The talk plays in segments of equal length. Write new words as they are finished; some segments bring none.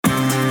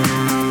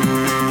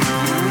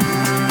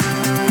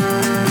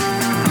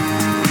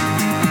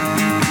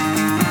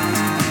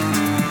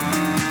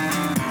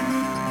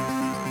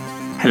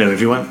Hello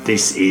everyone,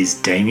 this is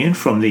Damien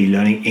from the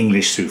Learning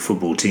English Through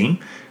Football team.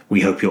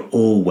 We hope you're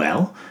all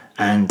well,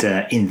 and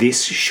in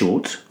this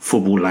short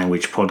football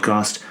language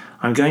podcast,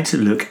 I'm going to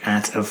look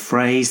at a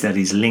phrase that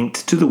is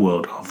linked to the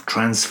world of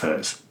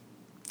transfers.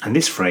 And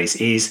this phrase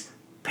is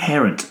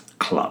parent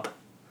club.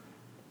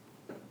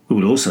 We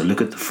will also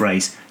look at the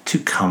phrase to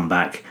come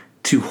back,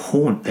 to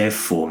haunt their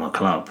former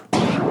club.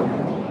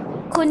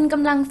 คุณก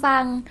ำลังฟั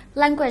ง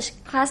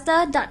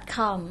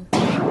languagecluster.com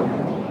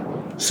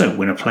So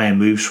when a player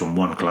moves from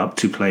one club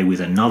to play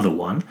with another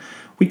one,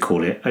 we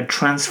call it a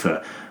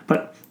transfer.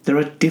 But there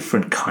are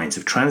different kinds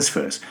of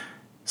transfers.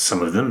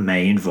 Some of them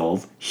may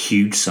involve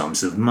huge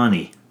sums of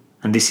money,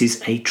 and this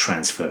is a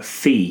transfer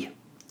fee,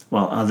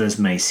 while others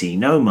may see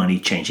no money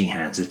changing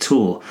hands at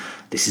all.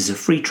 This is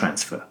a free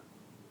transfer.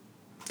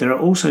 There are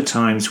also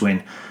times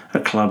when a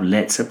club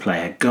lets a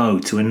player go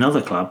to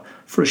another club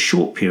for a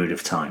short period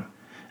of time,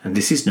 and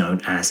this is known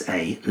as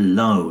a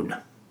loan.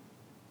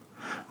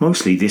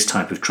 Mostly this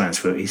type of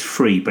transfer is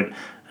free, but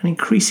an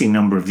increasing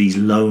number of these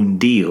loan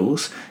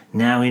deals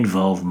now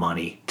involve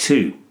money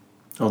too,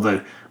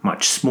 although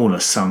much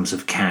smaller sums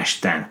of cash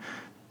than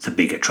the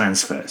bigger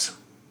transfers.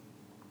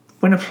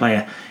 When a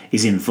player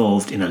is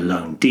involved in a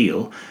loan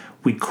deal,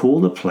 we call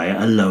the player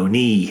a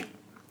loanee,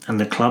 and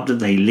the club that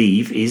they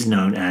leave is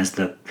known as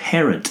the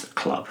parent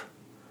club.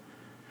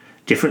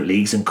 Different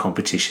leagues and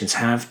competitions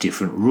have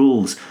different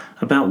rules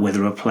about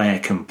whether a player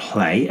can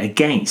play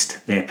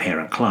against their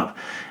parent club,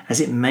 as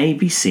it may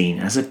be seen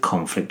as a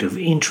conflict of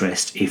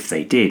interest if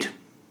they did.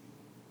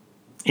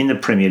 In the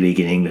Premier League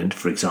in England,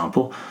 for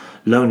example,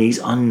 loanees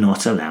are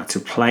not allowed to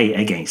play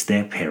against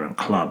their parent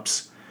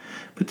clubs.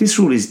 But this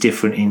rule is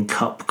different in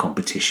cup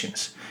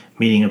competitions,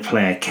 meaning a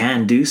player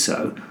can do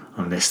so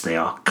unless they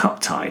are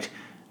cup-tied,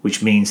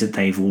 which means that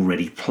they've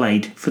already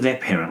played for their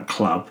parent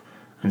club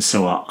and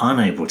so are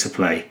unable to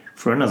play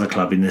for another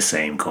club in the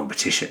same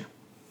competition.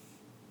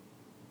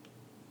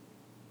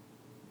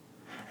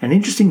 An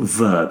interesting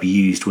verb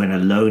used when a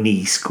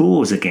loanee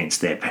scores against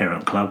their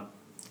parent club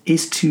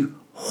is to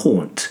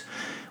haunt,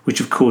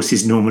 which of course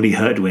is normally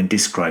heard when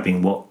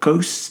describing what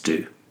ghosts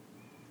do.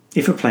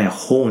 If a player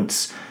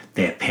haunts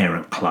their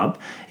parent club,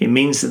 it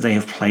means that they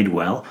have played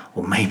well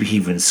or maybe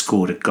even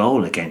scored a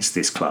goal against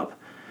this club.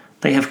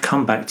 They have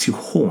come back to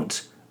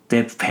haunt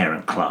their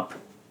parent club.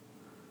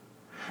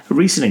 A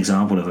recent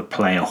example of a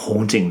player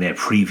haunting their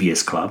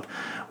previous club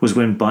was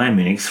when Bayern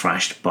Munich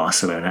thrashed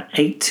Barcelona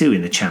 8-2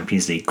 in the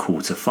Champions League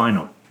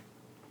quarter-final.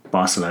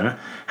 Barcelona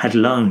had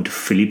loaned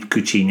Philippe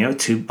Coutinho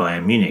to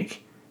Bayern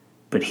Munich,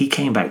 but he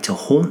came back to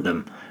haunt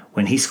them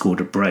when he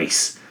scored a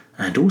brace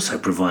and also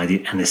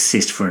provided an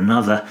assist for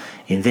another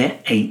in their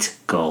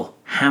 8-goal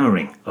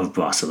hammering of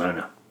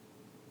Barcelona.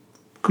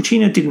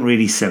 Coutinho didn't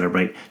really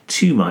celebrate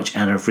too much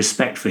out of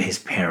respect for his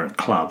parent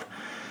club,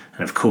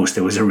 and of course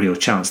there was a real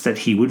chance that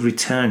he would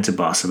return to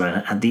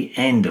Barcelona at the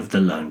end of the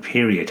loan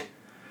period.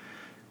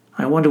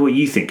 I wonder what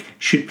you think.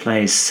 Should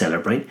players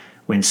celebrate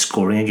when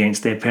scoring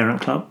against their parent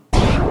club?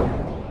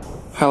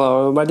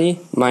 Hello everybody,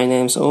 my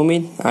name's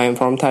Omid, I am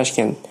from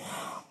Tashkent.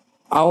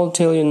 I will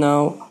tell you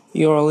now,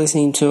 you are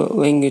listening to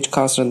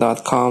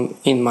languagecaster.com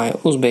in my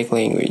Uzbek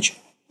language.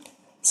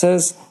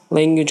 Siz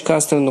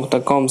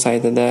languagecaster.com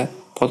saytida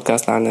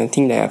podcastlarni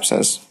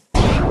tinglayapsiz.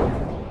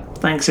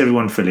 Thanks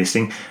everyone for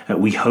listening.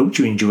 We hoped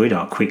you enjoyed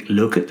our quick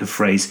look at the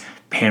phrase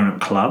parent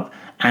club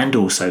and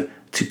also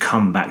to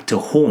come back to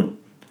haunt.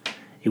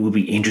 It will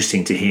be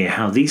interesting to hear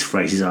how these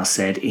phrases are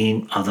said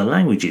in other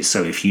languages.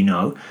 So if you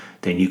know,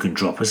 then you can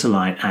drop us a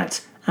line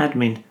at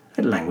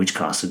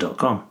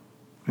admin@languagecaster.com.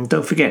 And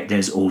don't forget,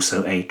 there's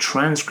also a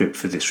transcript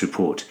for this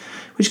report,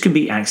 which can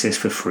be accessed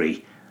for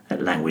free at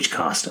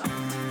Languagecaster.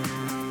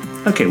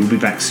 Okay, we'll be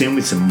back soon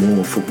with some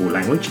more football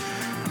language.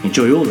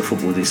 Enjoy all the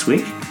football this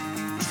week.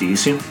 See you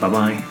soon.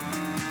 Bye-bye.